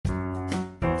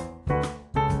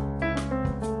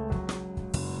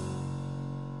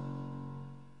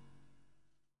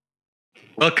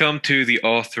Welcome to the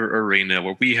Author Arena,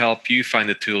 where we help you find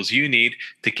the tools you need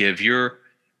to give your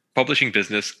publishing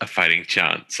business a fighting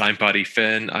chance. I'm Paddy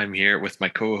Finn. I'm here with my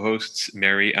co-hosts,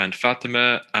 Merri and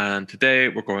Fatima, and today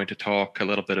we're going to talk a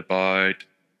little bit about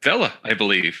Vella, I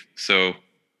believe. So,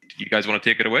 you guys want to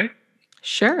take it away?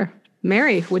 Sure.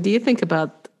 Merri, what do you think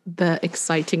about the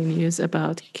exciting news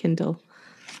about Kindle,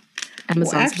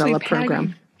 Amazon's Vella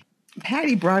program?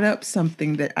 Paddy brought up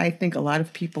something that I think a lot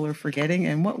of people are forgetting.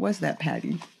 And what was that,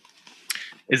 Paddy?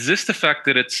 Is this the fact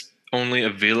that it's only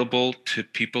available to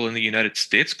people in the United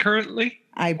States currently?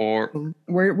 Where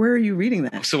are you reading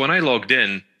that? So when I logged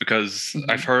in, because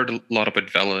I've heard a lot about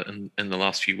Vella in the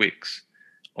last few weeks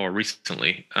or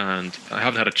recently, and I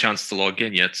haven't had a chance to log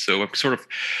in yet. So I'm sort of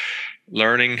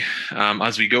learning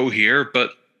as we go here.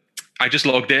 But I just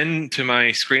logged in to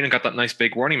my screen and got that nice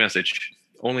big warning message.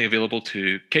 Only available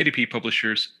to KDP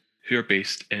publishers who are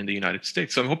based in the United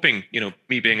States. So I'm hoping,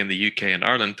 me being in the UK and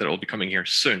Ireland, that it'll be coming here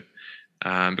soon,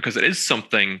 because it is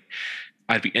something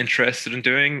I'd be interested in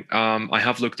doing. I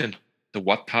have looked into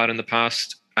Wattpad in the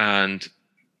past, and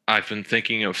I've been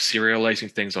thinking of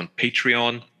serializing things on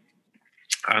Patreon.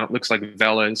 It looks like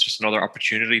Vella is just another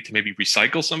opportunity to maybe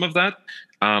recycle some of that.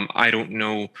 I don't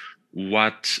know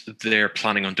what they're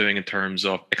planning on doing in terms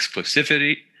of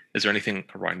exclusivity. Is there anything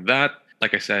around that?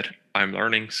 Like I said, I'm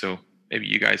learning, so maybe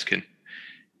you guys can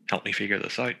help me figure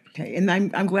this out. Okay, and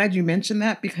I'm glad you mentioned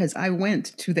that, because I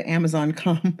went to the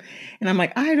Amazon.com and I'm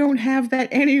like, I don't have that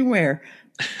anywhere.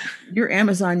 You're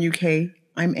Amazon UK,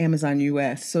 I'm Amazon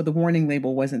US, so the warning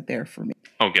label wasn't there for me.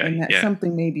 Okay, and that's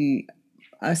something maybe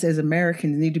us as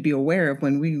Americans need to be aware of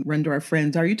when we run to our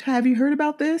friends. Have you heard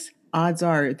about this? Odds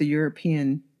are the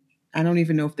European, I don't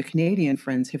even know if the Canadian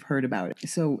friends have heard about it.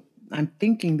 So I'm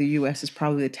thinking the U.S. is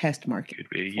probably the test market. Could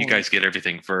be. You guys get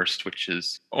everything first, which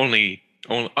is only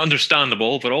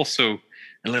understandable, but also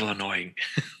a little annoying.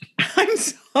 I'm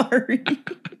sorry.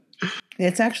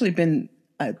 It's actually been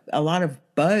a lot of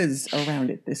buzz around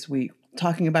it this week,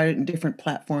 talking about it in different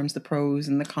platforms, the pros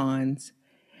and the cons,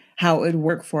 how it would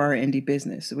work for our indie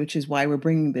business, which is why we're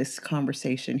bringing this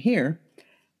conversation here.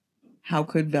 How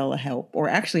could Vella help? Or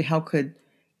actually, how could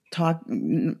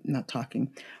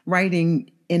writing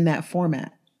in that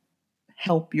format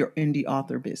help your indie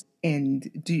author business? And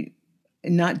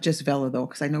not just Vella though,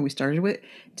 because I know we started with,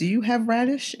 do you have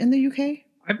Radish in the UK?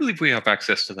 I believe we have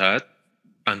access to that,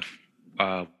 and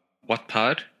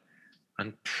Wattpad,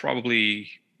 and probably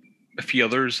a few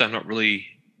others I'm not really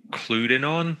clued in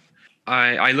on.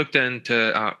 I looked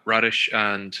into Radish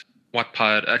and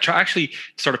Wattpad. I actually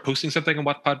started posting something on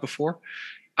Wattpad before,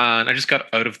 and I just got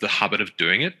out of the habit of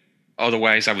doing it.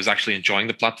 Otherwise, I was actually enjoying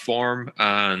the platform,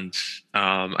 and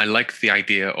I liked the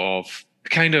idea of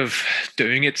kind of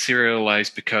doing it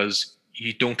serialized, because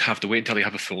you don't have to wait until you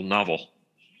have a full novel.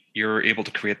 You're able to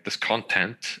create this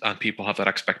content, and people have that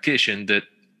expectation that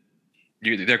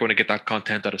they're going to get that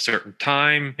content at a certain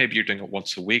time. Maybe you're doing it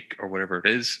once a week or whatever it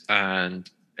is, and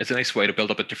it's a nice way to build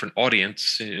up a different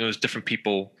audience. There's different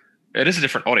people. It is a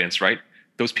different audience, right?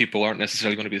 Those people aren't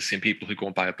necessarily going to be the same people who go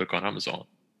and buy a book on Amazon,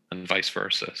 and vice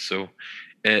versa. So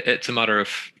it's a matter of,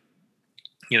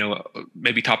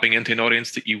 maybe tapping into an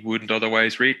audience that you wouldn't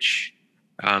otherwise reach.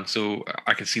 So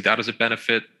I can see that as a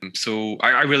benefit. So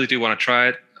I really do want to try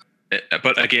it.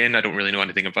 But again, I don't really know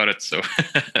anything about it. So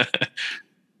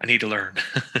I need to learn.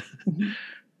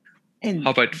 And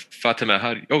how about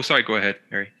Fatima? Sorry, go ahead,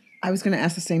 Merri. I was going to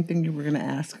ask the same thing you were going to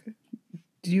ask.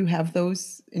 Do you have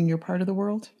those in your part of the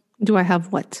world? Do I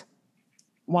have what?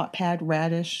 Wattpad,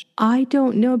 Radish? I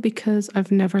don't know, because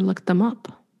I've never looked them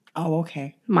up. Oh,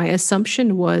 okay. My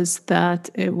assumption was that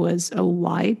it was a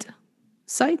wide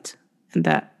site and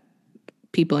that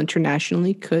people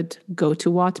internationally could go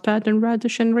to Wattpad and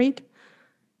Radish and read.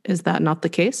 Is that not the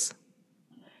case?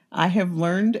 I have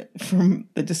learned from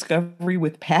the discovery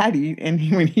with Paddy, and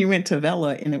when he went to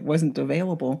Vella and it wasn't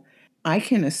available, I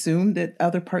can assume that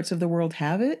other parts of the world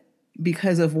have it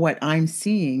because of what I'm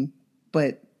seeing,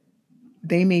 but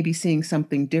they may be seeing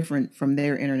something different from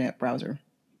their internet browser.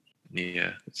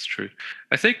 Yeah, that's true.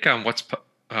 I think Wattpad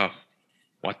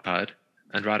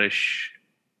and Radish, I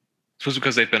suppose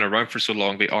because they've been around for so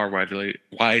long, they are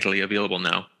widely available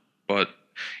now. But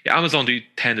yeah, Amazon do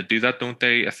tend to do that, don't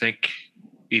they? I think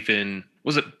even,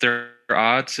 was it their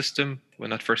ad system when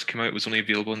that first came out? It was only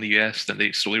available in the US, then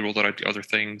they slowly rolled it out to other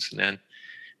things, and then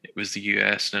it was the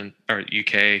US or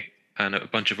UK and a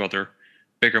bunch of other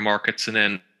bigger markets, and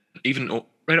then even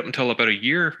right up until about a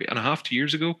year and a half, 2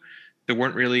 years ago, there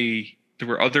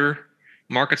were other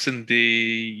markets in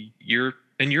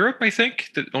Europe, I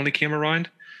think, that only came around.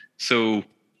 So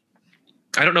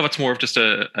I don't know if it's more of just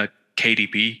a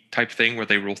KDP type thing where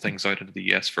they roll things out into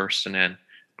the US first and then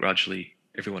gradually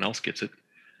everyone else gets it.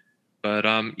 But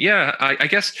yeah, I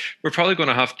guess we're probably going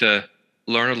to have to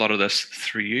learn a lot of this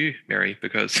through you, Merri,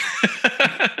 because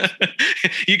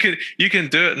you can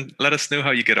do it and let us know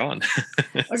how you get on.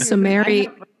 So Merri,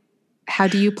 how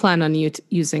do you plan on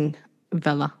using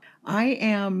Vella? I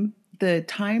am the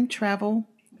time travel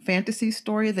fantasy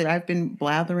story that I've been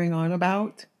blathering on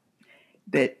about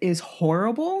that is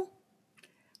horrible.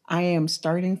 I am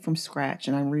starting from scratch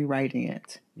and I'm rewriting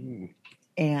it. Ooh.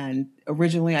 And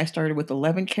originally I started with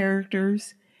 11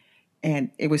 characters and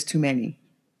it was too many.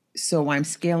 So I'm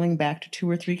scaling back to 2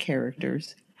 or 3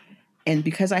 characters. And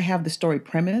because I have the story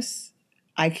premise,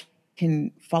 I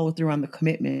can follow through on the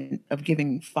commitment of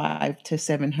giving 500 to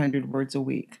 700 words a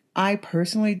week. I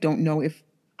personally don't know if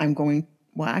I'm going,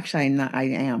 well, actually, I'm not, I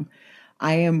am.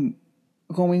 I am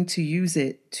going to use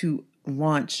it to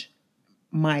launch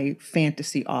my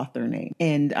fantasy author name.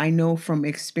 And I know from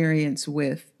experience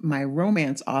with my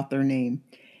romance author name,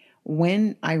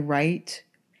 when I write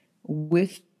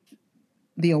with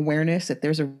the awareness that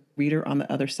there's a reader on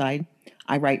the other side,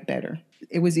 I write better.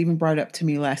 It was even brought up to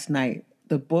me last night.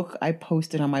 The book I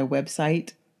posted on my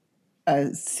website,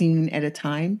 A Scene at a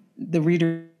Time, the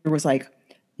reader was like,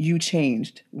 "You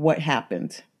changed. What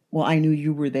happened?" Well, I knew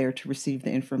you were there to receive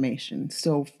the information.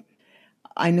 So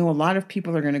I know a lot of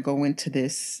people are going to go into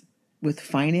this with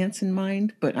finance in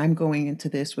mind, but I'm going into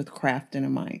this with craft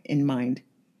in mind.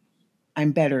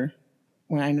 I'm better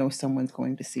when I know someone's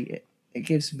going to see it. It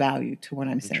gives value to what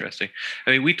I'm saying. Interesting.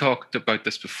 I mean, we talked about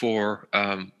this before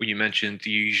when you mentioned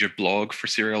you use your blog for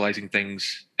serializing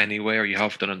things anyway, or you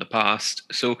have done in the past.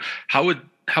 So how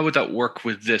would that work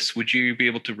with this? Would you be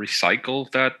able to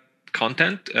recycle that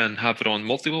content and have it on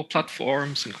multiple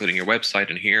platforms, including your website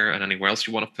and here and anywhere else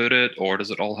you want to put it? Or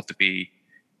does it all have to be,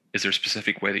 is there a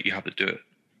specific way that you have to do it?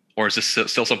 Or is this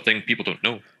still something people don't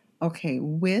know? Okay,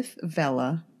 with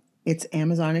Vella, it's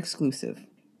Amazon exclusive.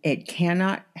 It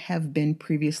cannot have been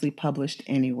previously published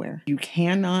anywhere. You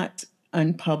cannot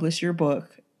unpublish your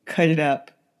book, cut it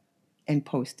up, and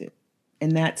post it.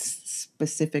 And that's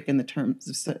specific in the terms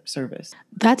of service.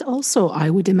 That also,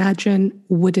 I would imagine,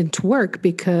 wouldn't work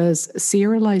because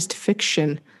serialized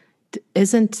fiction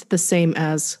isn't the same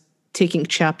as taking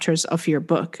chapters of your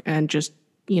book and just,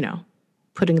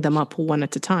 putting them up one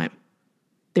at a time.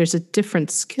 There's a different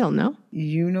skill, no?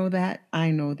 You know that, I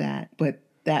know that, but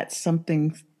that's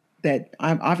something that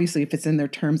obviously, if it's in their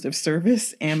terms of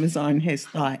service, Amazon has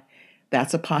thought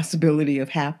that's a possibility of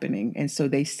happening. And so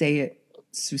they say it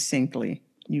succinctly.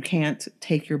 You can't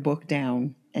take your book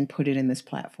down and put it in this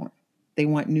platform. They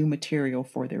want new material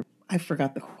for their... I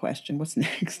forgot the question. What's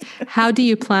next? How do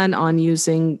you plan on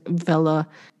using Vella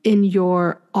in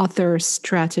your author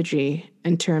strategy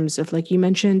in terms of, like you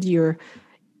mentioned, you're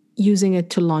using it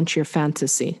to launch your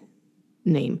fantasy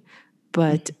name?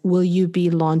 But will you be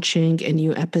launching a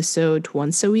new episode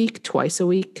once a week, twice a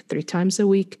week, 3 times a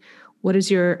week? What is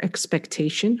your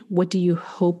expectation? What do you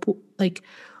hope,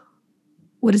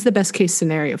 what is the best case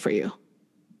scenario for you?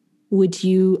 Would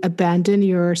you abandon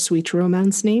your sweet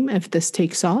romance name if this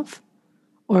takes off?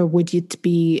 Or would it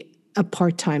be a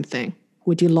part-time thing?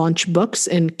 Would you launch books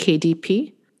in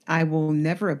KDP? I will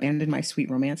never abandon my sweet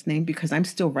romance name because I'm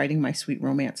still writing my sweet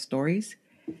romance stories.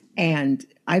 And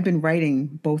I've been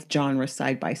writing both genres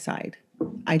side by side.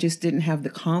 I just didn't have the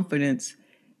confidence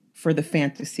for the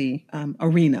fantasy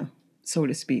arena, so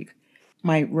to speak.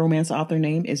 My romance author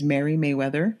name is Merri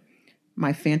Mayweather.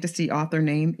 My fantasy author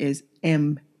name is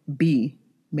MB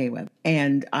Mayweather.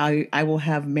 And I will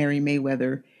have Merri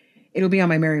Mayweather. It'll be on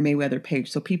my Merri Mayweather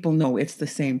page so people know it's the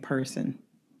same person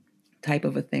type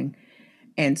of a thing.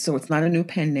 And so it's not a new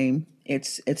pen name.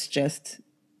 It's just...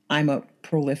 I'm a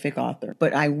prolific author,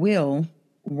 but I will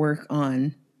work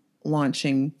on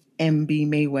launching MB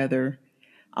Mayweather.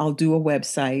 I'll do a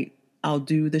website. I'll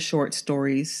do the short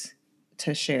stories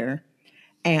to share.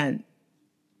 And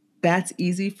that's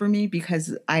easy for me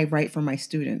because I write for my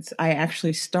students. I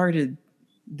actually started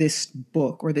this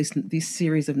book or this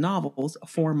series of novels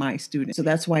for my students. So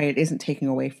that's why it isn't taking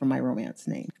away from my romance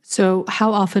name. So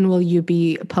how often will you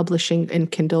be publishing in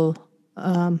Kindle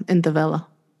in the Vella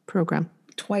program?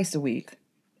 Twice a week.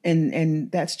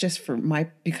 And that's just for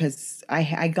because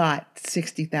I got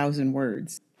 60,000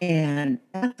 words. And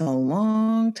that's a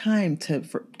long time to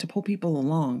pull people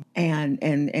along.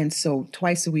 And so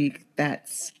twice a week,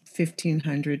 that's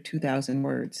 1,500, 2,000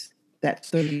 words. That's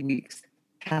 30 weeks.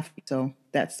 So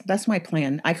that's my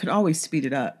plan. I could always speed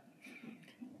it up.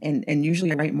 And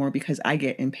usually I write more because I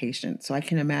get impatient. So I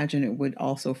can imagine it would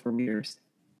also for readers.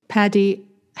 Paddy,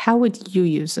 how would you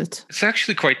use it? It's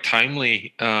actually quite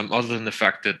timely, other than the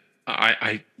fact that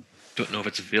I don't know if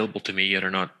it's available to me yet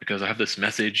or not, because I have this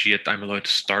message yet I'm allowed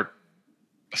to start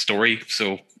a story.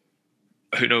 So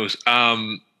who knows?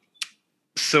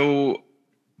 So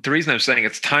the reason I'm saying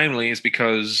it's timely is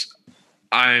because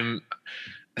I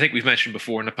think we've mentioned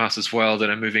before in the past as well that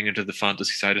I'm moving into the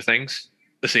fantasy side of things.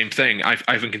 The same thing.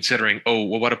 I've been considering, oh,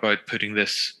 well, what about putting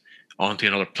this onto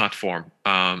another platform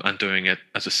and doing it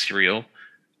as a serial?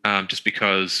 Just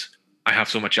because I have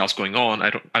so much else going on, I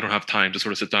don't have time to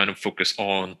sort of sit down and focus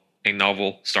on a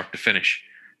novel start to finish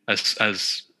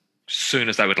as soon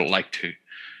as I would like to.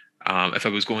 If I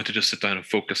was going to just sit down and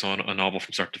focus on a novel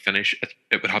from start to finish,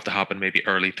 it would have to happen maybe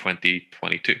early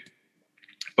 2022.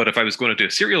 But if I was going to do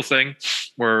a serial thing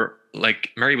where, like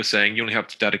Merri was saying, you only have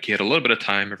to dedicate a little bit of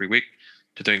time every week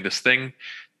to doing this thing,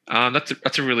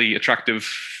 that's a really attractive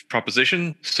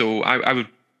proposition. So I would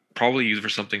probably use it for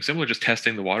something similar, just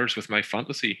testing the waters with my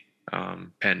fantasy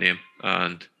pen name.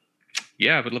 And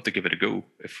yeah, I would love to give it a go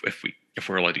if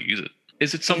we're allowed to use it.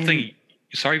 Is it something?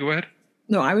 Sorry, go ahead.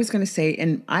 No, I was going to say,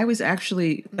 and I was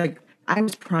actually I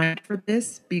was primed for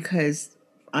this because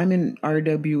I'm in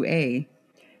RWA.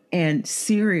 And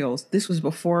serials, this was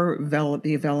before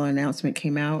the Vella announcement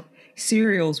came out.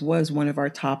 Serials was one of our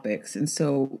topics. And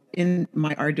so in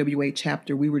my RWA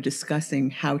chapter, we were discussing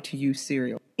how to use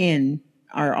serial in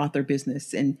our author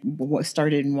business and what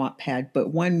started in Wattpad,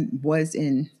 but one was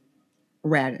in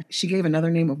Rad. She gave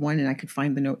another name of one and I could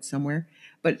find the note somewhere.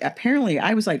 But apparently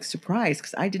I was like surprised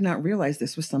because I did not realize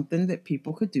this was something that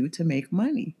people could do to make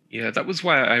money. Yeah, that was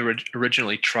why I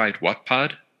originally tried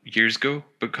Wattpad years ago,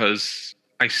 because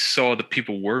I saw that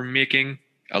people were making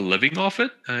a living off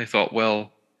it. And I thought,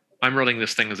 well, I'm running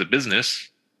this thing as a business.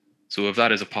 So if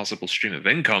that is a possible stream of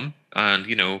income, and,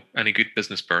 you know, any good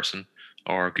business person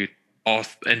or a good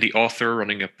indie author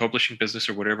running a publishing business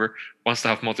or whatever wants to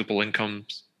have multiple income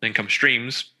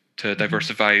streams to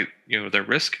diversify, you know, their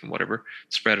risk and whatever,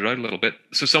 spread it out a little bit.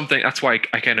 So that's why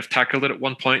I kind of tackled it at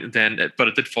one point, and then, but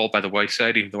it did fall by the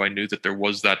wayside, even though I knew that there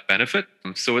was that benefit.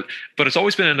 But it's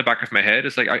always been in the back of my head.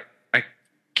 It's like, I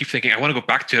keep thinking I want to go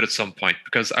back to it at some point,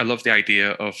 because I love the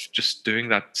idea of just doing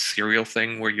that serial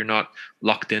thing where you're not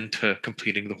locked into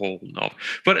completing the whole novel.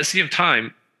 But at the same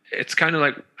time, it's kind of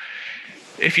like,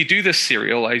 if you do this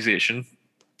serialization,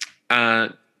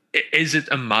 is it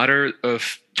a matter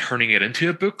of turning it into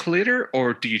a book later,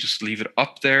 or do you just leave it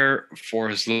up there for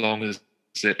as long as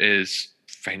it is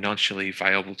financially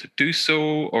viable to do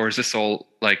so? Or is this all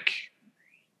like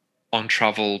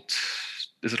untraveled?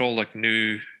 Is it all like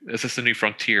new? Is this a new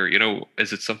frontier? You know,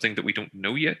 is it something that we don't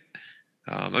know yet?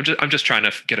 I'm just trying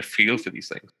to get a feel for these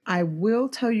things. I will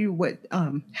tell you what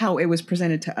how it was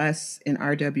presented to us in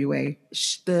RWA.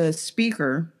 The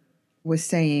speaker was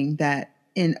saying that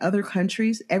in other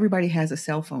countries, everybody has a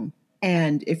cell phone.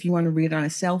 And if you want to read on a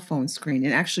cell phone screen,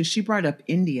 and actually she brought up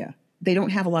India, they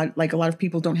don't have a lot of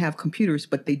people don't have computers,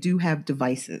 but they do have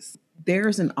devices.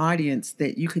 There's an audience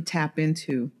that you could tap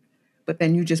into. But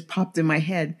then you just popped in my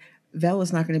head,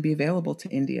 Vella's not going to be available to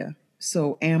India.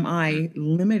 So am I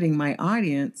limiting my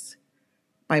audience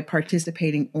by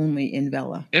participating only in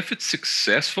Vella? If it's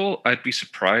successful, I'd be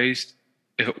surprised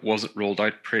if it wasn't rolled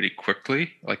out pretty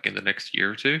quickly, like in the next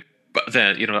year or two. But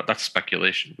then, you know, that's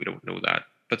speculation. We don't know that.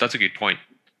 But that's a good point.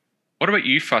 What about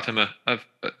you, Fatima?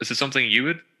 Is it something you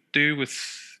would do with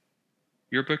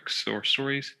your books or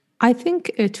stories? I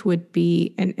think it would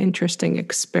be an interesting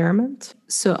experiment.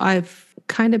 So I've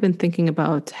kind of been thinking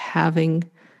about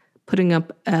putting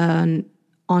up an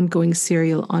ongoing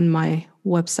serial on my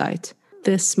website.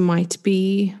 This might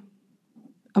be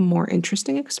a more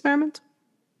interesting experiment.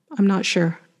 I'm not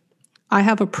sure. I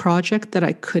have a project that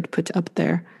I could put up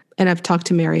there, and I've talked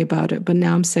to Merri about it, but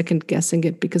now I'm second guessing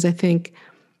it, because I think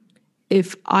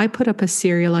if I put up a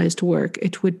serialized work,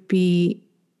 it would be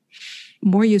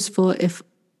more useful if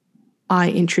I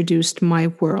introduced my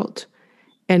world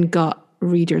and got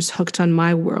readers hooked on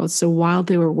my world. So while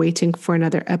they were waiting for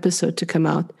another episode to come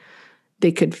out,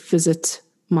 they could visit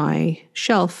my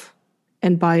shelf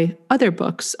and buy other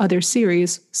books, other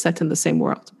series set in the same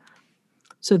world.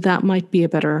 So that might be a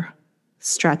better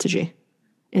strategy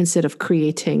instead of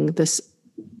creating this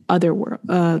other world,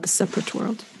 the separate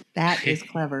world. That is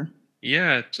clever.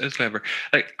 Yeah, it's clever.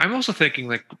 Like, I'm also thinking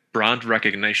like brand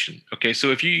recognition. Okay,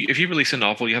 so if you release a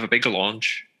novel, you have a big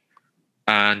launch,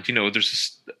 and you know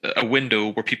there's a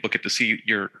window where people get to see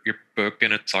your book,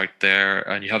 and it's out there,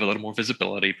 and you have a little more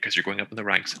visibility because you're going up in the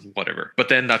ranks and whatever. But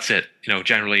then that's it. You know,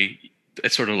 generally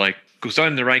it's sort of like goes down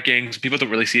in the rankings. People don't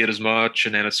really see it as much,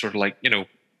 and then it's sort of like, you know,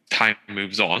 time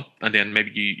moves on, and then maybe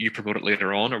you promote it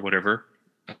later on or whatever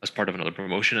as part of another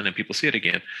promotion, and then people see it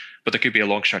again. But there could be a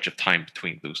long stretch of time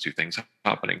between those two things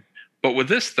happening. But with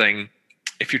this thing,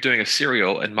 if you're doing a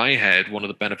serial, in my head, one of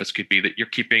the benefits could be that you're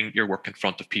keeping your work in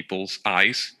front of people's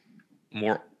eyes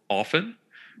more often.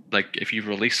 Like if you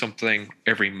release something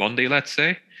every Monday, let's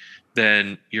say,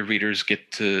 then your readers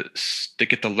get to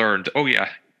learn, oh yeah,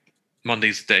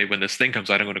 Monday's the day when this thing comes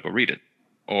out, I'm going to go read it.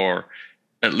 Or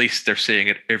at least they're seeing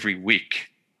it every week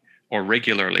or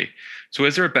regularly. So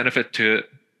is there a benefit to it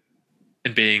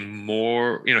in being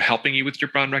more, helping you with your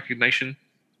brand recognition?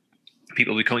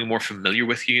 People becoming more familiar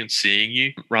with you and seeing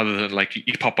you, rather than like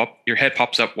you pop up, your head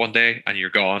pops up one day and you're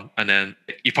gone, and then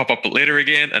you pop up later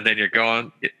again and then you're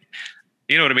gone.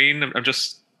 You know what I mean? I'm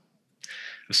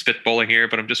spitballing here,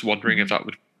 but I'm just wondering if that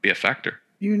would be a factor.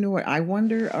 You know what I'm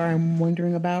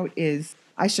wondering about is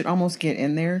I should almost get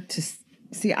in there to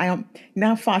see.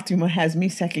 Now Fatima has me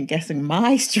second guessing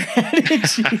my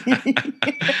strategy.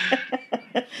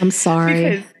 I'm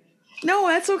sorry. No,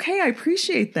 that's okay. I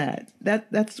appreciate that.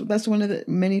 That's one of the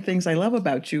many things I love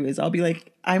about you is I'll be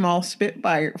like, I'm all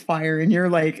fire, and you're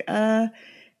like,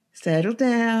 settle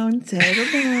down.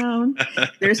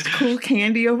 There's cool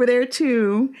candy over there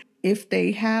too. If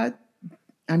they had,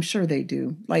 I'm sure they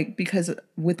do. Like, because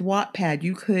with Wattpad,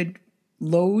 you could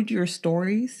load your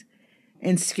stories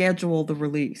and schedule the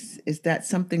release. Is that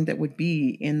something that would be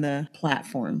in the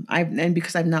platform? And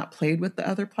because I've not played with the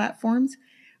other platforms,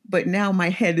 but now my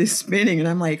head is spinning and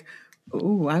I'm like,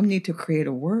 oh, I need to create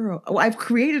a world. Oh, I've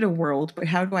created a world, but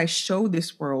how do I show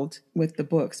this world with the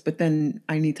books? But then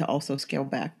I need to also scale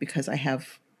back because I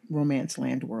have romance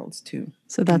land worlds too.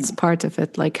 So that's part of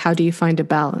it. Like, how do you find a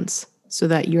balance so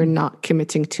that you're not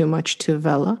committing too much to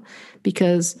Vella?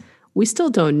 Because we still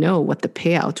don't know what the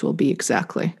payout will be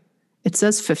exactly. It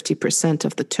says 50%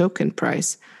 of the token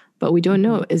price, but we don't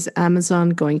know. Is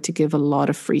Amazon going to give a lot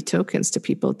of free tokens to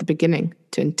people at the beginning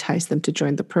to entice them to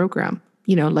join the program?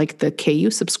 Like the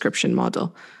KU subscription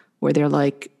model, where they're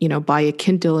like, buy a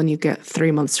Kindle and you get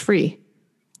 3 months free,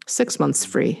 6 months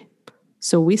free.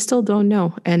 So we still don't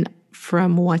know. And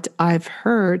from what I've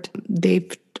heard,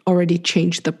 they've already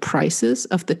changed the prices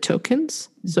of the tokens.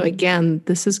 So again,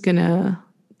 this is going to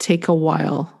take a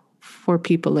while for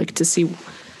people to see,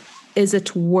 is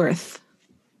it worth,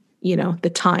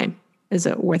 the time? Is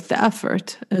it worth the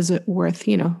effort? Is it worth,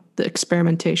 the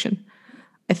experimentation?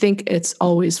 I think it's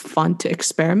always fun to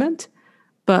experiment,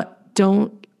 but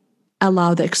don't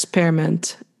allow the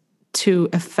experiment to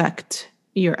affect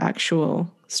your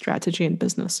actual strategy and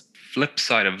business. Flip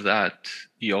side of that,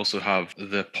 you also have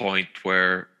the point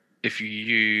where if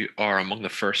you are among the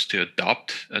first to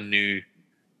adopt a new, I'm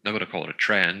not going to call it a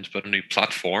trend, but a new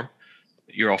platform,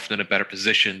 you're often in a better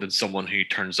position than someone who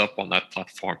turns up on that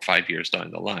platform 5 years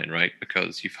down the line, right?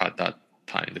 Because you've had that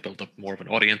time to build up more of an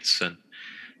audience and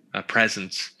a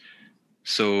presence.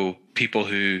 So people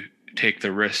who take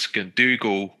the risk and do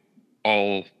go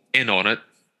all in on it,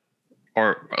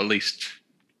 or at least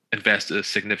invest a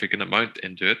significant amount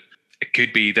into it, it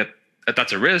could be that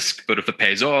that's a risk, but if it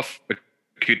pays off, it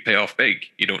could pay off big.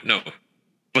 You don't know.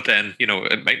 But then,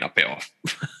 it might not pay off.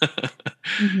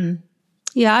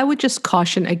 Yeah, I would just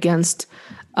caution against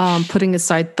putting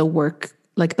aside the work,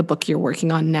 like the book you're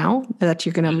working on now, that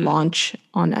you're going to launch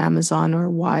on Amazon or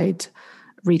wide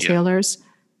retailers,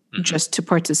 just to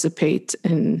participate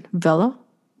in Vella,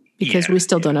 because we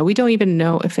still don't know. We don't even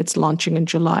know if it's launching in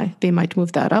July. They might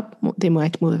move that up. They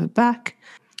might move it back.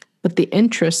 But the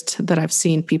interest that I've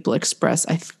seen people express,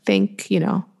 I think,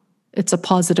 it's a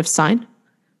positive sign.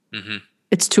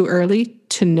 It's too early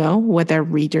to know whether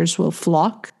readers will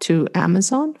flock to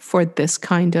Amazon for this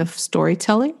kind of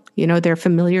storytelling. They're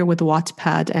familiar with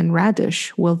Wattpad and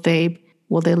Radish. Will they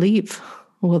leave?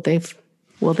 Will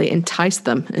they entice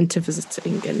them into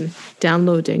visiting and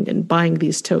downloading and buying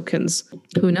these tokens?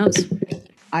 Who knows?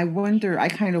 I wonder, I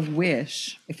kind of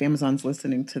wish, if Amazon's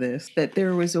listening to this, that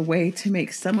there was a way to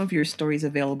make some of your stories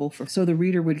available so the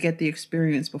reader would get the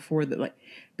experience before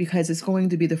because it's going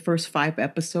to be the first 5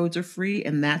 episodes are free,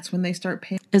 and that's when they start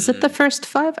paying. Is it the first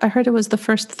 5? I heard it was the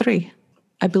first 3.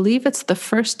 I believe it's the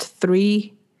first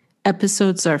 3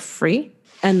 episodes are free,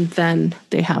 and then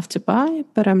they have to buy.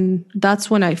 But that's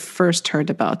when I first heard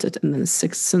about it, and then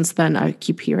since then I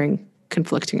keep hearing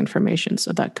conflicting information,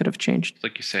 so that could have changed.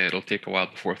 Like you say, it'll take a while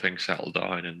before things settle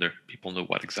down and people know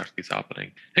what exactly is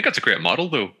happening. I think that's a great model,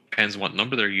 though. Depends on what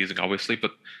number they're using, obviously,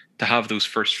 but to have those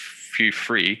first few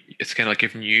free, it's kind of like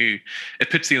giving it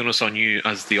puts the onus on you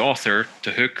as the author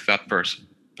to hook that person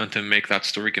and to make that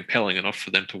story compelling enough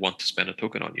for them to want to spend a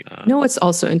token on you. No, it's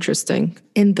also interesting.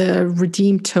 In the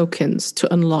redeem tokens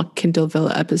to unlock Kindle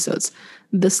Vella episodes,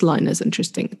 this line is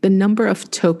interesting. The number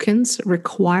of tokens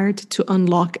required to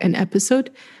unlock an episode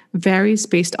varies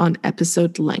based on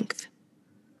episode length.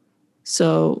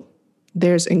 So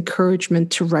there's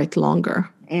encouragement to write longer.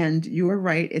 And you are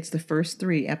right. It's the first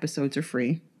 3 episodes are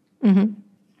free. Mm-hmm.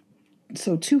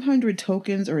 So 200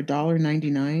 tokens are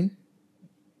 $1.99.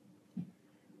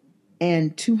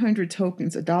 And 200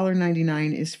 tokens,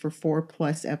 $1.99 is for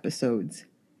 4+ episodes.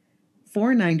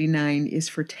 $4.99 is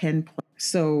for 10+.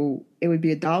 So it would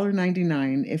be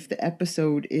 $1.99 if the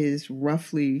episode is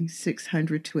roughly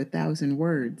 600 to 1,000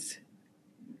 words.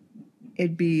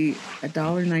 It'd be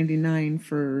 $1.99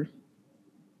 for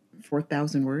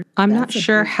 4,000 words. I'm That's not a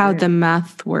sure big how rip. the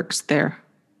math works there,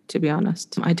 to be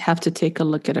honest. I'd have to take a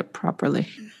look at it properly.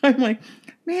 I'm like,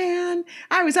 man,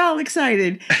 I was all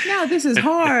excited. Now this is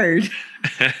hard.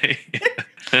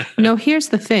 No, here's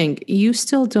the thing. You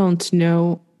still don't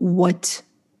know what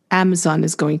Amazon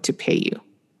is going to pay you.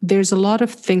 There's a lot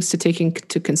of things to take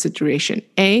into consideration.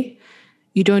 A,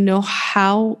 you don't know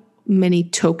how many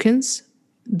tokens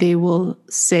they will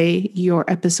say your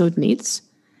episode needs.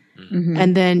 Mm-hmm.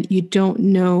 And then you don't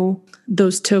know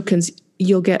those tokens,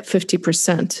 you'll get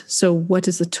 50%. So what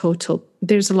is the total?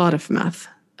 There's a lot of math.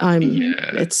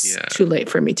 It's too late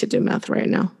for me to do math right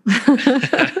now.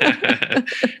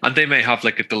 And they may have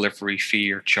like a delivery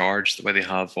fee or charge the way they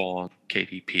have on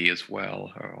KDP as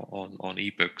well, or on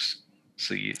ebooks.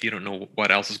 So you don't know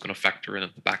what else is going to factor in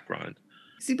the background.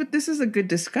 See, but this is a good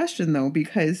discussion though,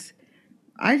 because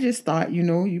I just thought,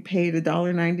 you paid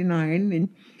 $1.99 and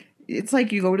it's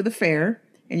like you go to the fair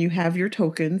and you have your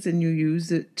tokens and you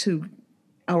use it to,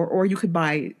 or you could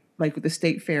buy, like with the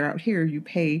state fair out here, you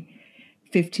pay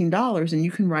 $15 and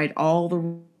you can ride all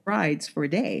the rides for a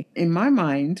day. In my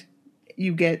mind,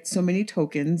 you get so many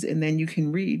tokens and then you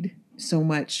can read so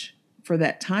much for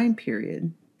that time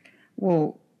period.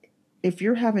 Well, if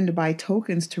you're having to buy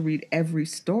tokens to read every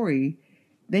story,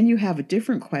 then you have a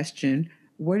different question.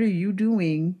 What are you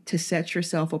doing to set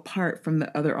yourself apart from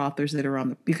the other authors that are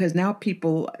on because now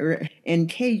people are in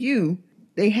KU,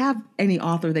 they have any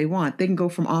author they want. They can go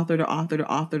from author to author to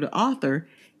author to author.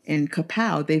 In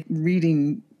Kapow, they're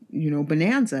reading,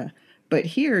 Bonanza. But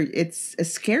here, it's a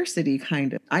scarcity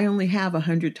kind of. I only have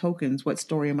 100 tokens. What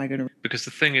story am I going to read? Because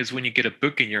the thing is, when you get a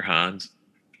book in your hands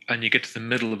and you get to the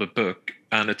middle of a book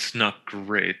and it's not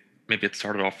great, maybe it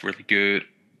started off really good,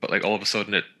 but like all of a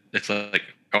sudden it's like,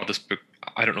 oh, this book,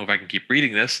 I don't know if I can keep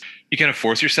reading this. You kind of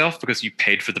force yourself because you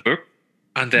paid for the book.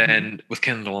 And then with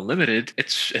Kindle Unlimited,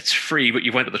 it's free, but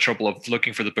you went to the trouble of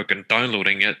looking for the book and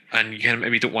downloading it, and you kind of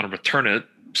maybe don't want to return it,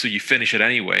 so you finish it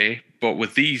anyway. But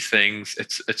with these things,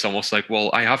 it's almost like,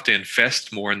 well, I have to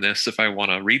invest more in this if I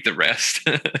want to read the rest.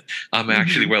 I'm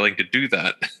actually willing to do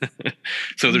that.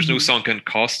 So there's no sunken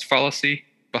cost fallacy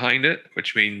behind it,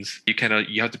 which means you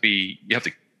have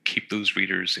to keep those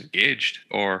readers engaged,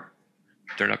 or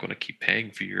they're not going to keep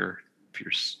paying for your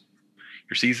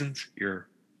seasons, your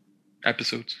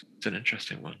episodes. It's an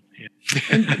interesting one. Yeah.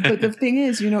 But the thing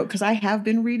is, because I have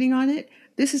been reading on it,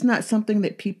 this is not something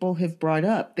that people have brought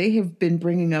up. They have been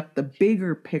bringing up the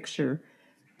bigger picture,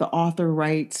 the author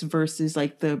rights versus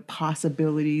like the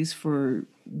possibilities for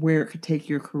where it could take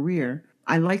your career.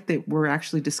 I like that we're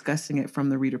actually discussing it from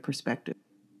the reader perspective.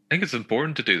 I think it's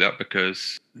important to do that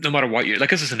because no matter what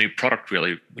this is a new product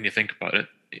really, when you think about it.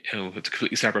 It's a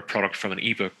completely separate product from an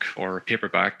ebook or a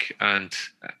paperback. And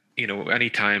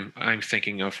anytime I'm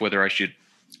thinking of whether I should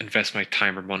invest my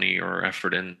time or money or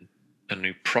effort in a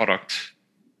new product,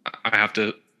 I have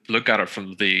to look at it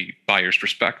from the buyer's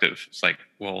perspective. It's like,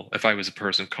 well, if I was a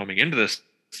person coming into this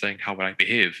thing, how would I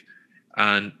behave?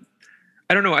 And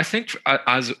I don't know. I think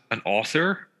as an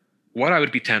author, what I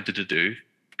would be tempted to do,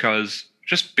 because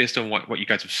just based on what you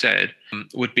guys have said,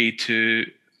 would be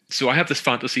so I have this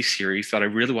fantasy series that I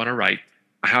really want to write.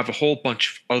 I have a whole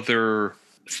bunch of other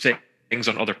things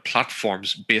on other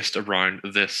platforms based around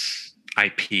this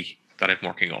IP that I'm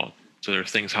working on. So there are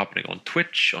things happening on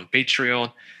Twitch, on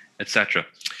Patreon, etc.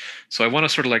 So I want to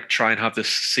sort of like try and have this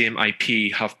same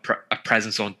IP have a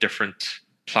presence on different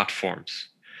platforms.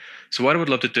 So what I would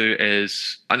love to do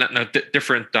is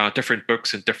different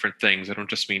books and different things. I don't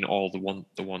just mean all the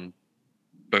one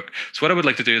book. So what I would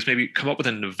like to do is maybe come up with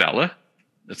a novella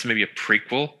that's maybe a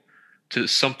prequel to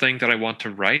something that I want to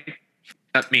write.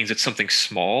 That means it's something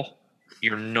small.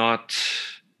 You're not,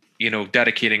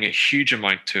 dedicating a huge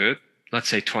amount to it. Let's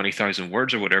say 20,000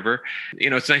 words or whatever.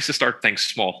 It's nice to start things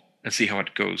small and see how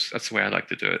it goes. That's the way I like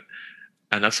to do it.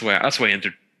 And that's why I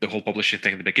entered the whole publishing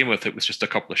thing to begin with. It was just a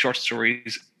couple of short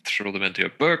stories, throw them into a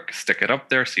book, stick it up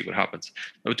there, see what happens.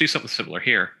 I would do something similar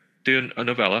here. Do a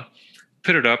novella,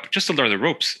 put it up just to learn the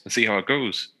ropes and see how it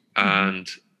goes. And,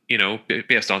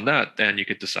 based on that, then you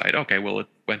could decide, okay, well, it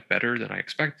went better than I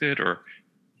expected, or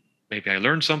maybe I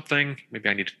learned something. Maybe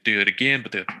I need to do it again,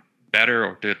 but do it better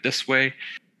or do it this way.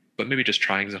 but maybe just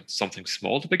trying something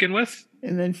small to begin with.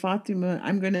 And then Fatima,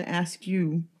 I'm going to ask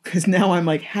you, because now I'm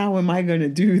like, how am I going to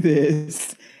do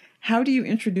this? How do you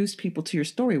introduce people to your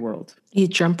story world? You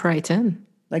jump right in.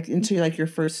 Like into like your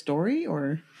first story,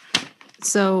 or?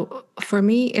 So for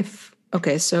me,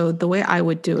 so the way I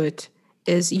would do it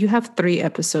is you have 3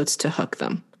 episodes to hook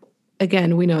them.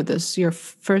 Again, we know this. Your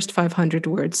first 500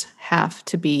 words have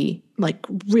to be like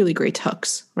really great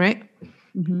hooks, right?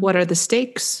 Mm-hmm. What are the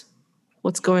stakes?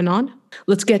 What's going on?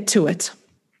 Let's get to it.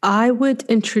 I would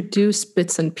introduce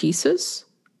bits and pieces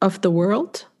of the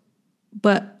world,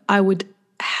 but I would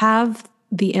have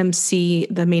the MC,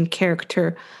 the main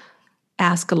character,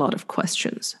 ask a lot of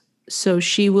questions. So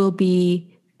the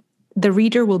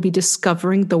reader will be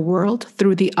discovering the world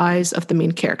through the eyes of the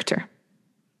main character.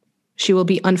 She will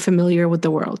be unfamiliar with the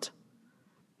world.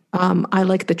 I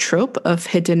like the trope of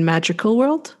hidden magical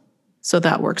world, so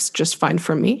that works just fine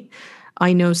for me.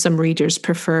 I know some readers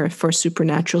prefer for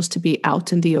supernaturals to be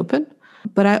out in the open,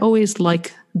 but I always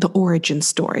like the origin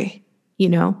story.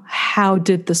 How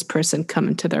did this person come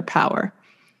into their power?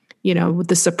 With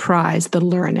the surprise, the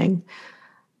learning.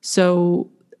 So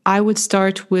I would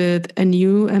start with a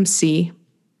new MC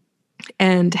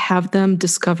and have them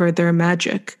discover their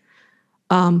magic,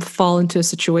 fall into a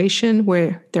situation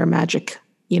where their magic,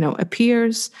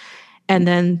 appears. And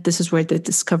then this is where they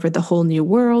discover the whole new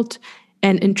world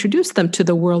and introduce them to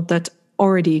the world that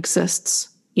already exists,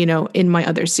 in my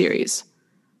other series.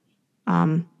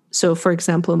 So for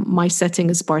example, my setting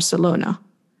is Barcelona,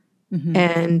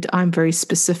 and I'm very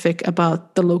specific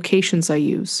about the locations I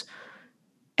use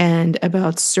and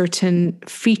about certain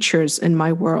features in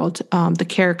my world, the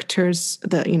characters,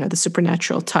 the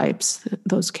supernatural types,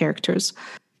 those characters,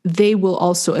 they will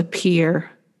also appear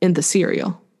in the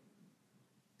serial.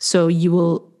 So you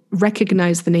will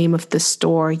recognize the name of this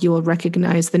store, you will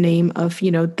recognize the name of,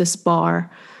 this bar,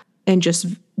 and just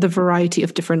the variety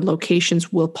of different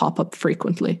locations will pop up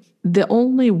frequently. The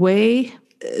only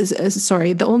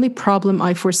problem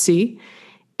I foresee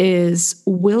is,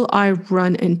 will I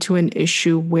run into an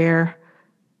issue where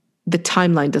the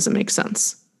timeline doesn't make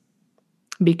sense?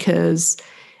 Because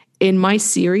in my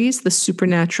series, the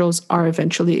supernaturals are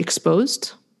eventually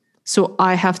exposed. So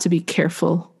I have to be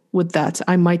careful with that.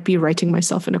 I might be writing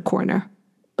myself in a corner.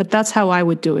 But that's how I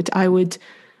would do it. I would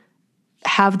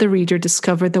have the reader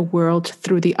discover the world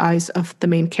through the eyes of the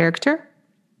main character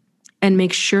and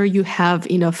make sure you have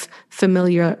enough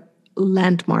familiar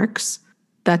landmarks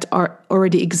that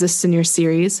already exist in your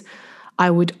series. I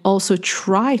would also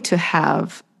try to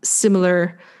have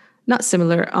familiar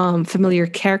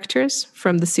characters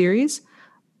from the series,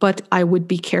 but I would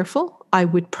be careful. I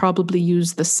would probably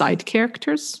use the side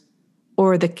characters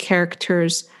or the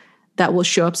characters that will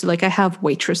show up. So like I have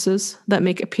waitresses that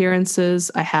make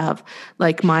appearances. I have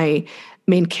like my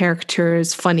main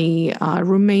character's funny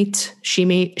roommate. She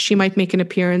might make an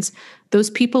appearance. Those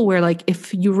people where like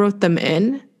if you wrote them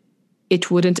in, it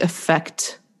wouldn't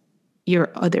affect your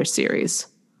other series,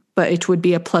 but it would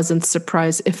be a pleasant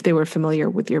surprise if they were familiar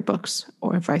with your books,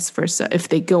 or vice versa, if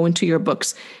they go into your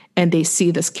books and they see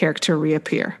this character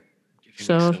reappear. Giving me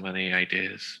so many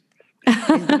ideas.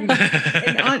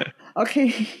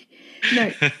 Okay.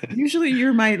 Now, usually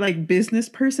you're my like business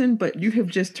person, but you have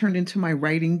just turned into my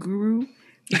writing guru,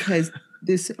 because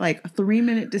this like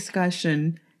 3-minute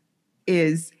discussion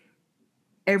is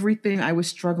everything I was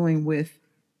struggling with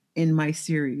in my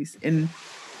series. And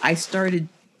I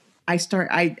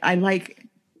like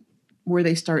where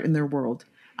they start in their world.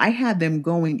 I had them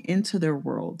going into their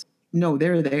world. No,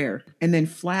 they're there. And then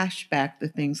flashback the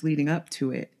things leading up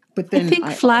to it. But then I think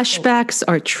flashbacks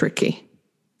are tricky.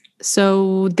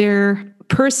 So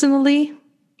personally,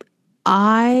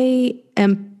 I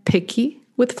am picky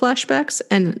with flashbacks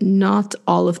and not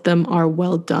all of them are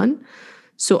well done.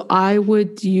 So I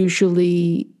would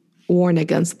usually warn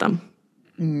against them.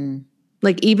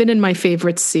 Like even in my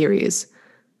favorite series,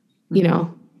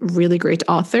 really great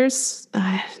authors,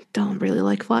 I don't really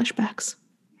like flashbacks.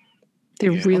 They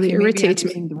really irritate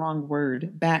me. I'm using the wrong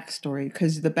word, backstory,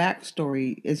 because the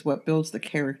backstory is what builds the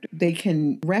character. They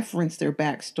can reference their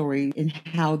backstory in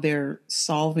how they're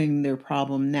solving their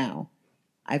problem now.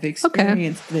 I've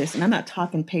experienced this, and I'm not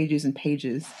talking pages and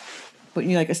pages, but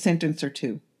like a sentence or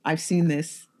two. I've seen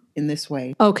this in this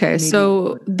way. Okay,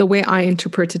 so the way I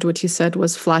interpreted what you said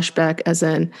was flashback as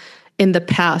in the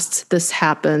past this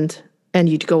happened, and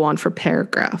you'd go on for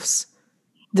paragraphs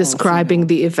describing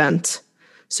the event.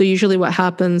 So usually what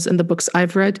happens in the books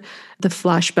I've read, the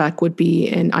flashback would be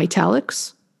in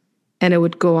italics and it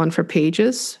would go on for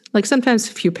pages, like sometimes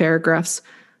a few paragraphs.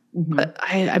 But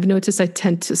I've noticed I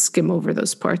tend to skim over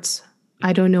those parts.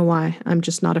 I don't know why. I'm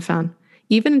just not a fan.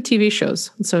 even in TV shows,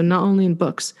 so not only in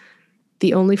books.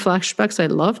 The only flashbacks I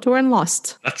loved were in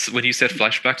Lost. That's when you said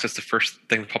flashbacks. That's the first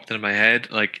thing that popped into my head.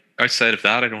 Like outside of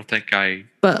that, I don't think I.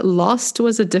 But Lost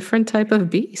was a different type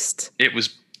of beast. It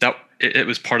was that. It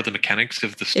was part of the mechanics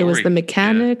of the story. It was the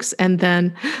mechanics, and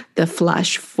then the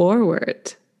flash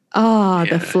forward.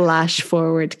 The flash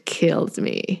forward killed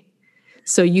me.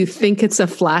 So you think it's a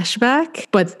flashback,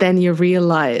 but then you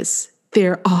realize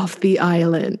they're off the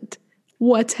island.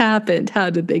 What happened?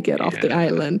 How did they get off the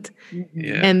island?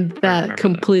 Yeah, and that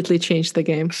completely changed the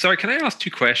game. Sorry, can I ask 2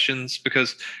 questions?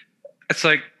 Because it's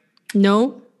like...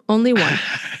 No, only one.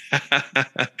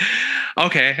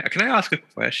 Okay, can I ask a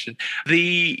question?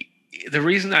 The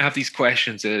reason I have these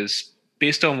questions is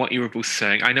based on what you were both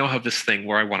saying. I now have this thing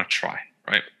where I want to try,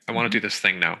 right? I want to do this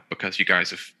thing now because you guys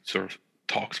have sort of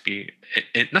talked me,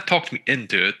 not talked me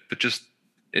into it, but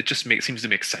it just seems to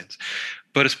make sense.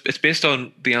 But it's based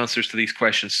on the answers to these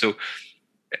questions. So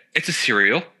it's a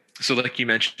serial. So like you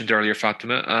mentioned earlier,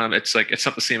 Fatima, it's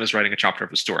not the same as writing a chapter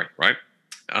of a story, right?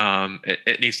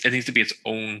 It needs to be its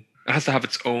own. It has to have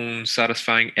its own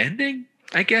satisfying ending,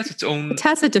 I guess. Its own. It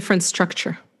has a different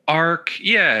structure. Arc,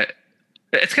 yeah.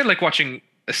 It's kind of like watching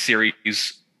a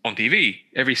series on TV.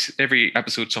 Every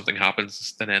episode, something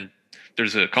happens, and then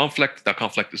there's a conflict. That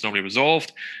conflict is normally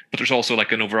resolved, but there's also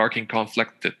like an overarching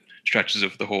conflict that stretches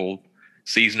over the whole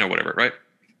season or whatever, right?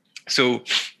 So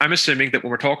I'm assuming that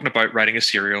when we're talking about writing a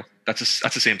serial, that's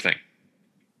the same thing.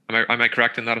 Am I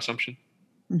correct in that assumption?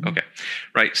 Mm-hmm. Okay,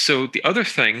 right. So the other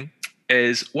thing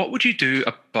is, what would you do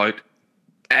about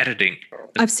editing?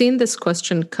 I've seen this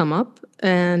question come up,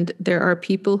 and there are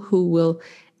people who will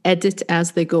edit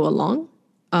as they go along.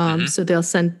 So they'll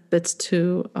send bits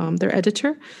to their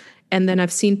editor. And then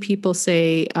I've seen people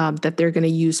say that they're going to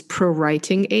use pro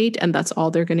writing aid, and that's all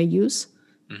they're going to use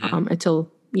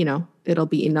until, it'll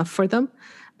be enough for them.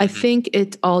 I think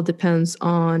it all depends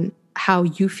on how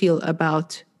you feel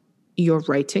about your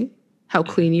writing, how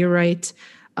clean you write,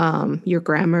 your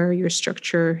grammar, your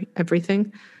structure,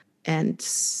 everything, and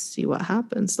see what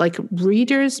happens. Like,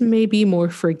 readers may be more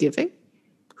forgiving.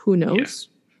 Who knows?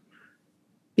 Yeah.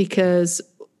 Because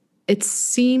it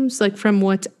seems like from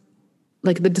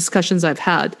the discussions I've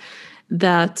had,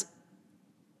 that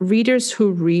readers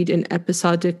who read in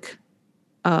episodic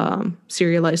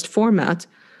serialized format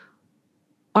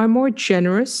are more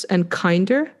generous and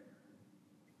kinder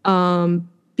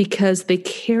because they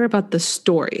care about the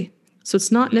story. So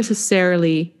it's not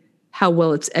necessarily how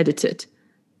well it's edited.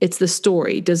 It's the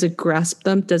story. Does it grasp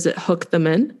them? Does it hook them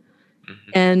in?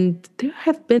 And there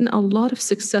have been a lot of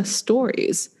success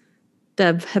stories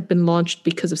that have been launched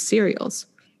because of serials.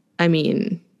 I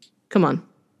mean, come on.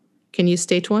 Can you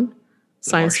state one?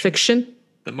 Science fiction?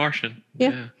 The Martian.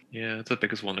 Yeah. Yeah, it's the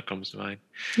biggest one that comes to mind.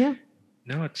 Yeah.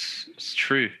 No, it's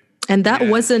true. And that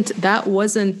wasn't,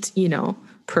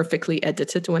 perfectly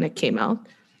edited when it came out.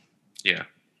 Yeah.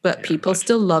 But people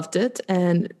still loved it,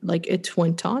 and it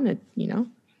went on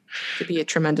to be a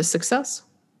tremendous success.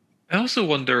 I also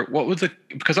wonder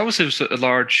because obviously it was a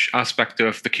large aspect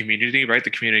of the community, right? The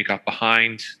community got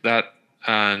behind that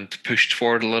and pushed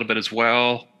forward a little bit as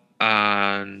well.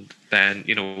 And then,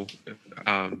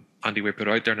 Andy Way put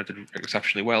it out there and it did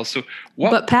exceptionally well. So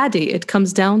But Paddy, it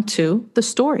comes down to the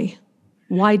story.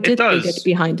 Why did they get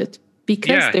behind it?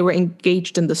 Because they were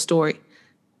engaged in the story.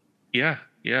 Yeah,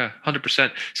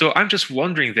 100%. So I'm just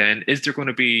wondering then, is there going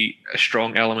to be a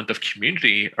strong element of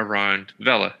community around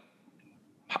Vella?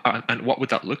 And what would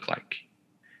that look like?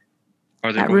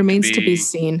 That remains to be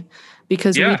seen,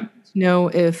 because we don't know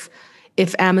if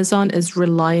Amazon is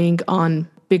relying on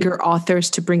bigger authors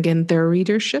to bring in their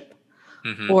readership,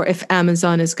 or if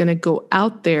Amazon is going to go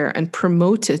out there and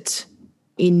promote it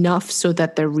enough so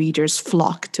that their readers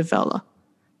flock to Vella.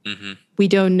 We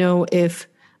don't know if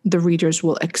the readers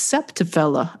will accept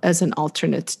Vella as an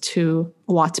alternate to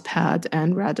Wattpad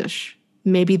and Radish.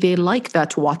 Maybe they like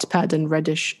that Wattpad and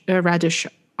Radish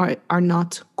are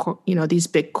not, these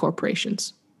big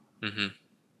corporations.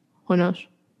 Who knows?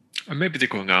 Or maybe they're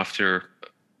going after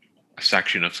a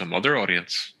section of some other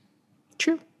audience.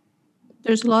 True.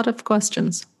 There's a lot of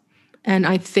questions. And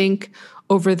I think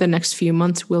over the next few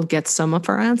months, we'll get some of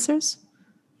our answers.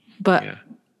 But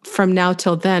from now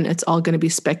till then, it's all going to be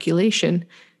speculation.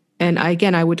 And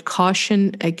I would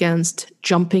caution against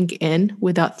jumping in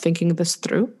without thinking this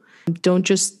through. Don't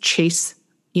just chase,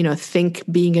 think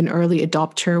being an early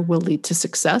adopter will lead to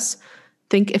success.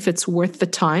 Think if it's worth the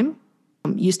time.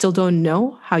 You still don't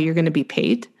know how you're going to be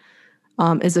paid.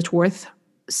 Is it worth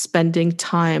spending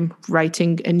time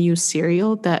writing a new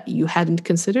serial that you hadn't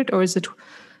considered? Or is it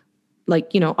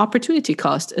opportunity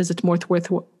cost? Is it more worth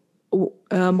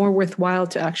more worthwhile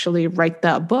to actually write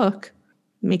that book,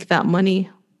 make that money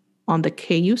on the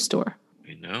KU store.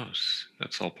 Who knows?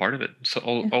 That's all part of it. So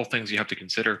all things you have to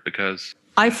consider, because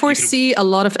I foresee a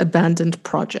lot of abandoned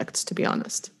projects, to be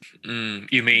honest.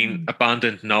 You mean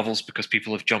abandoned novels because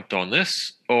people have jumped on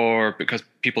this, or because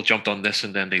people jumped on this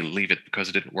and then they leave it because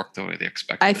it didn't work the way they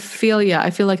expected? I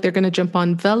feel like they're going to jump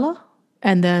on Vella,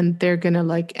 and then they're going to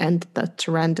like end that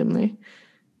randomly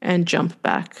and jump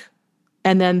back.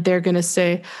 And then they're going to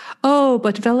say, oh,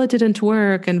 but Vella didn't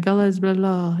work and Vella is blah,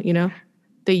 blah,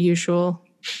 the usual.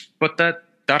 But that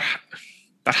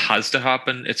has to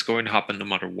happen. It's going to happen no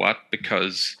matter what,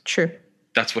 because True.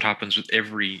 That's what happens with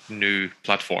every new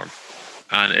platform.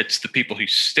 And it's the people who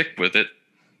stick with it,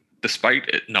 despite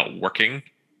it not working,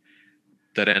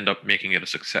 that end up making it a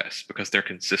success, because they're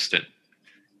consistent.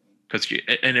 Because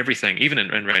in everything, even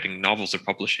in writing novels or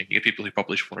publishing, you get people who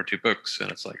publish 1 or 2 books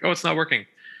and it's like, oh, it's not working.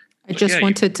 I just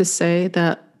wanted to say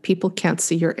that people can't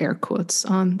see your air quotes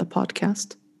on the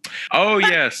podcast. Oh,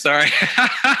 yeah, sorry.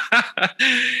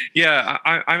 Yeah,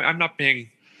 I'm not being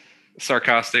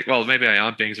sarcastic. Well, maybe I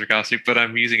am being sarcastic, but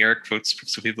I'm using air quotes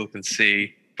so people can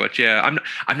see. But yeah,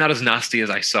 I'm not as nasty as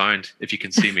I sound, if you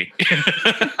can see me.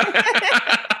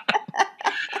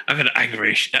 I'm an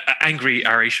angry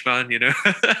Irishman,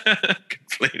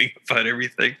 complaining about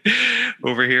everything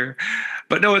over here.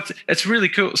 But no, it's really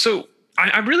cool. So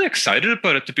I'm really excited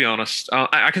about it, to be honest.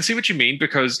 I can see what you mean,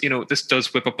 because this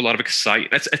does whip up a lot of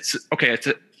excitement.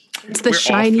 It's the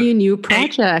shiny new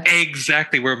project.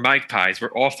 Exactly. We're magpies.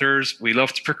 We're authors. We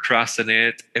love to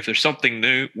procrastinate. If there's something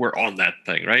new, we're on that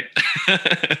thing, right?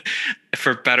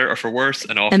 For better or for worse,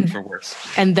 and often for worse.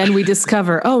 And then we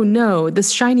discover, oh no,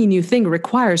 this shiny new thing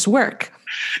requires work.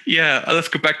 Yeah, let's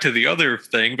go back to the other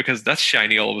thing, because that's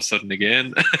shiny all of a sudden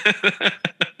again.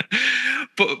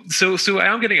 But so I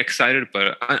am getting excited about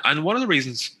it. And one of the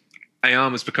reasons I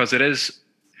am is because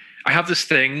I have this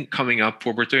thing coming up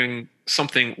where we're doing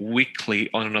something weekly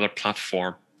on another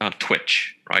platform, on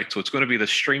Twitch, right? So it's going to be the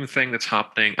stream thing that's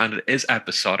happening, and it is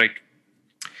episodic.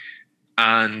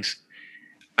 And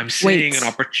I'm seeing an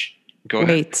opportunity. Go ahead.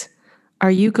 Wait,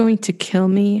 are you going to kill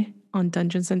me on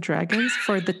Dungeons and Dragons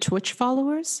for the Twitch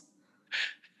followers?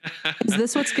 Is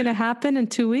this what's going to happen in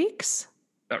 2 weeks?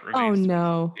 That remains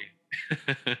no.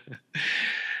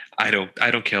 I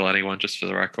don't kill anyone, just for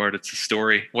the record. It's a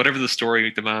story. Whatever the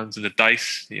story demands, and the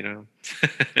dice,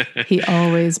 He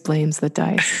always blames the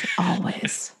dice.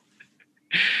 Always.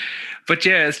 But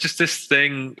yeah, it's just this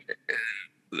thing.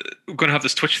 We're going to have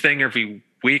this Twitch thing every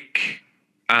week,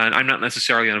 and I'm not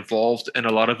necessarily involved in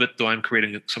a lot of it, though I'm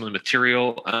creating some of the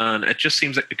material, and it just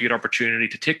seems like a good opportunity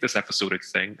to take this episodic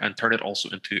thing and turn it also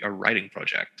into a writing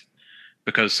project,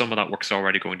 because some of that work's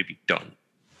already going to be done.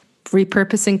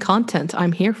 Repurposing content.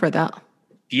 I'm here for that.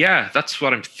 Yeah, that's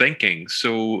what I'm thinking.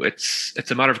 So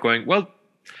it's a matter of going, well,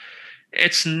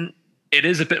 it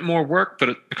is a bit more work,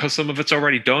 but because some of it's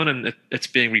already done and it's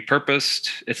being repurposed,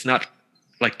 it's not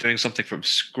like doing something from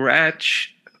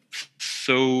scratch.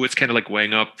 So it's kind of like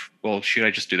weighing up, well, should I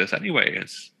just do this anyway?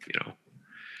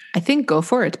 I think go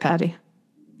for it, Paddy.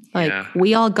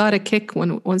 We all got a kick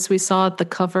once we saw the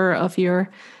cover of your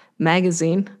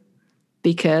magazine,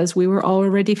 because we were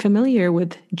already familiar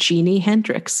with Jeannie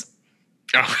Hendricks.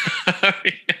 Oh,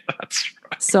 yeah, that's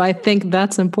right. So I think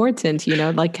that's important,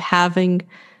 like having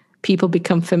people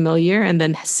become familiar and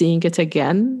then seeing it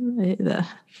again.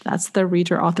 That's the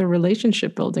reader-author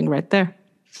relationship building right there.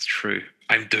 It's true.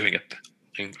 I'm doing it.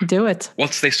 Do it.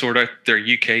 Once they sort out their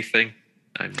UK thing,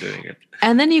 I'm doing it.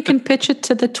 And then you can pitch it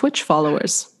to the Twitch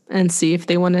followers and see if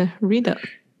they want to read it.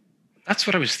 That's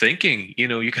what I was thinking.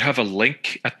 You could have a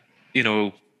link at,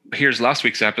 here's last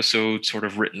week's episode sort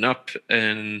of written up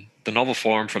in the novel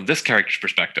form from this character's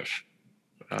perspective.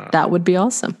 That would be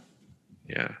awesome.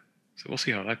 Yeah. So we'll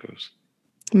see how that goes.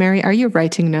 Merri, are you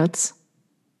writing notes?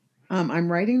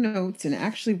 I'm writing notes, and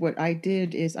actually what I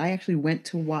did is I actually went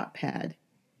to Wattpad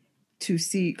to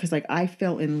see, because I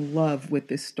fell in love with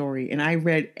this story, and I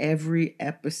read every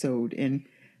episode, and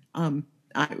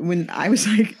when I was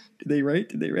like, did they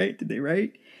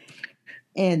write?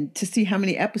 And to see how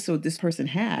many episodes this person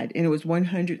had, and it was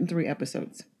 103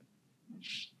 episodes.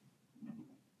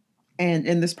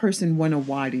 And this person won a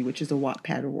Waddy, which is a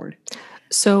Wattpad award.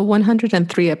 So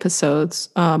 103 episodes.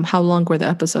 How long were the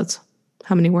episodes?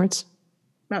 How many words?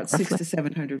 About roughly 600 to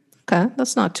 700. Okay,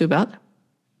 that's not too bad.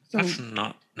 So that's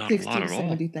not a lot at all.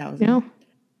 70,000. Yeah.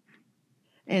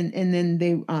 And then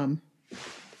they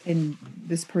and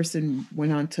this person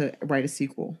went on to write a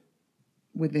sequel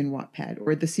within Wattpad,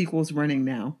 or the sequel's running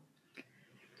now.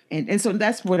 And so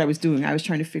that's what I was doing. I was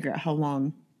trying to figure out how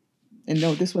long. And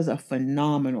no, this was a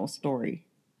phenomenal story.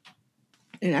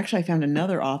 And actually, I found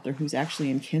another author who's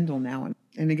actually in Kindle now.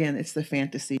 And again, it's the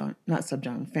fantasy, not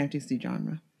subgenre, fantasy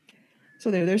genre. So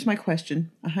there's my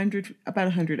question. About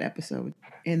 100 episodes.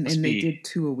 And they did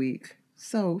 2 a week.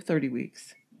 So 30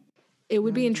 weeks. It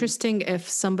would be interesting if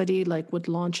somebody like would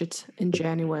launch it in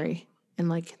January and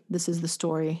like this is the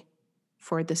story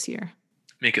for this year.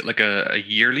 Make it like a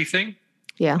yearly thing.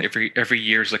 Yeah. Every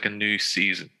year's like a new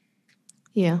season.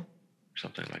 Yeah.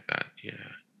 Something like that.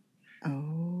 Yeah.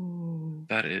 Oh.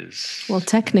 That is. Well,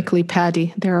 technically,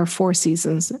 Paddy, there are 4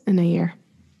 seasons in a year.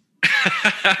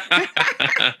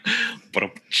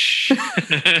 But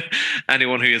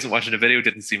anyone who isn't watching the video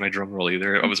didn't see my drum roll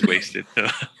either. I was wasted.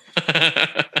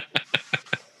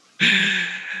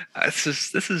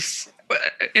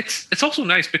 It's also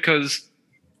nice because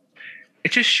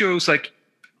it just shows like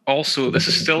also this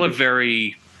is still a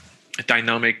very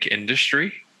dynamic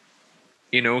industry.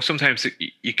 You know, sometimes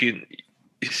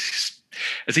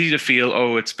it's easy to feel,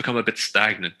 oh, it's become a bit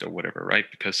stagnant or whatever, right?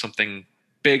 Because something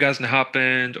big hasn't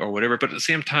happened or whatever. But at the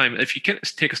same time, if you can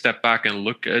take a step back and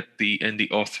look at the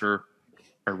indie author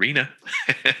arena,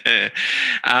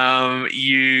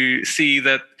 you see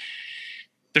that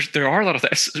there are a lot of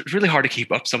things. It's really hard to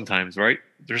keep up sometimes, right?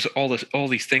 There's all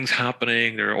these things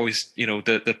happening. There are always, you know,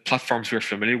 the platforms we're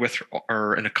familiar with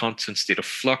are in a constant state of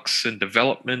flux and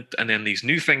development, and then these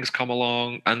new things come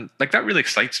along, and like that really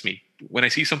excites me when I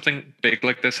see something big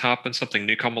like this happen, something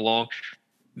new come along.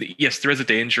 Yes, there is a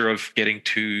danger of getting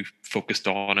too focused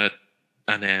on it,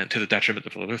 and then to the detriment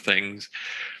of other things.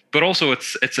 But also,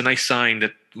 it's a nice sign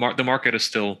that the market is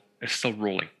still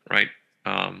rolling, right?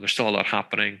 There's still a lot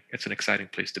happening. It's an exciting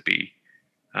place to be,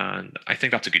 and I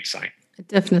think that's a good sign. It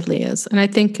definitely is, and I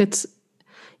think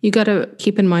you got to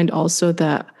keep in mind also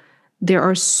that there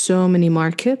are so many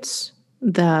markets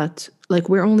that like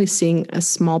we're only seeing a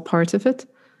small part of it.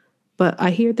 But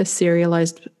I hear the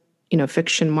serialized,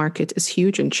 fiction market is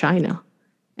huge in China,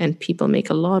 and people make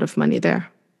a lot of money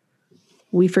there.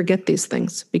 We forget these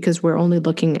things because we're only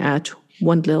looking at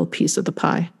one little piece of the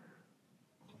pie.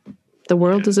 The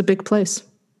world is a big place.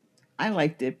 I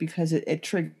liked it because it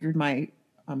triggered my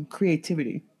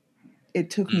creativity. It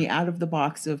took me out of the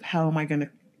box of how am I going to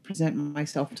present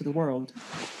myself to the world.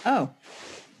 Oh,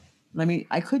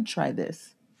 I could try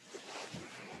this.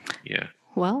 Yeah.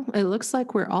 Well, it looks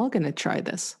like we're all going to try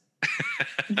this.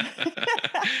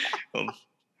 Well,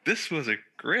 this was a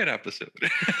great episode.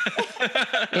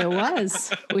 It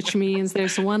was, which means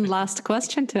there's one last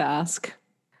question to ask.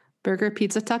 Burger,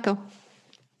 pizza, taco?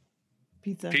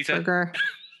 Pizza. Burger.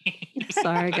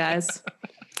 Sorry, guys.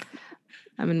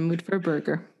 I'm in the mood for a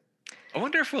burger. I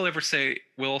wonder if we'll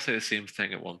all say the same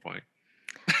thing at one point.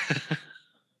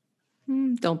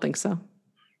 Don't think so.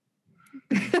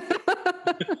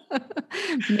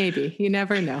 Maybe. You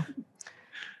never know.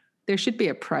 There should be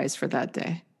a prize for that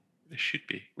day. There should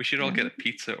be. We should all get a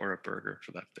pizza or a burger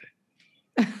for that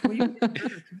day. Well, you get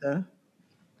pizza.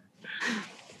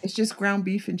 It's just ground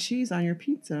beef and cheese on your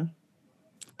pizza.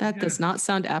 That does not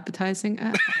sound appetizing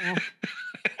at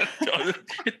all.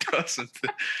 It doesn't.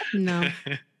 No.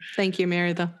 Thank you,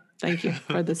 Merri, though. Thank you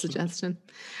for the suggestion.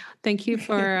 Thank you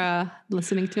for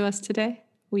listening to us today.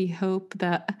 We hope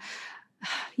that,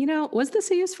 was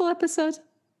this a useful episode?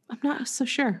 I'm not so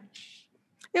sure.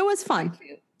 It was fun.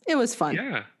 It was fun.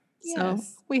 Yeah. So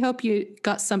we hope you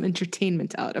got some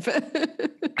entertainment out of it.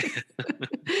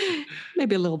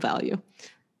 Maybe a little value.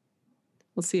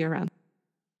 We'll see you around.